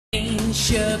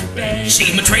She's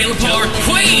my trailer park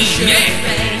queen,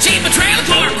 yeah! She's my trailer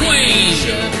park queen!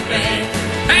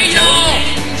 Hey y'all!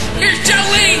 Here's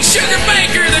Jolene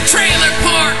Sugarbaker, the trailer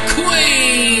park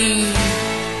queen!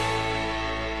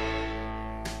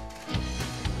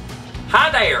 Hi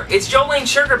there, it's Jolene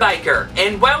Sugarbaker,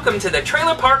 and welcome to the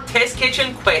Trailer Park Test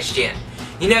Kitchen question.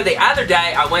 You know, the other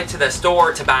day I went to the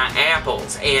store to buy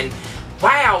apples, and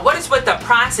wow, what is with the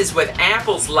prices with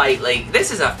apples lately?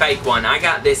 This is a fake one. I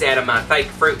got this out of my fake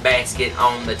fruit basket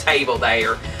on the table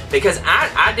there because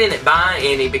I didn't buy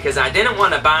any because I didn't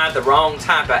want to buy the wrong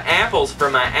type of apples for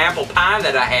my apple pie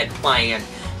that I had planned,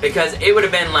 because it would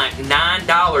have been like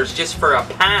 $9 just for a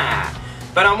pie.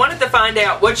 But I wanted to find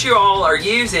out what you all are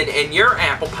using in your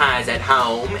apple pies at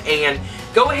home, and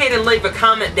go ahead and leave a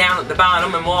comment down at the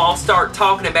bottom and we'll all start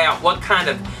talking about what kind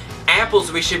of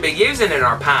apples we should be using in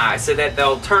our pies so that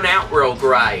they'll turn out real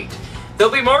great.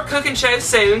 There'll be more cooking shows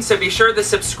soon, so be sure to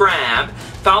subscribe.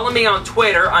 Follow me on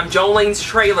Twitter, I'm Jolene's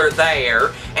Trailer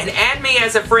there, and add me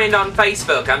as a friend on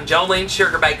Facebook. I'm Jolene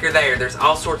Sugarbaker there. There's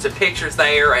all sorts of pictures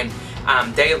there and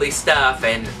daily stuff,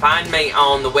 and find me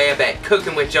on the web at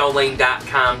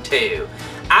cookingwithjolene.com too.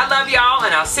 I love y'all,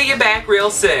 and I'll see you back real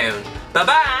soon.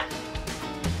 Bye-bye!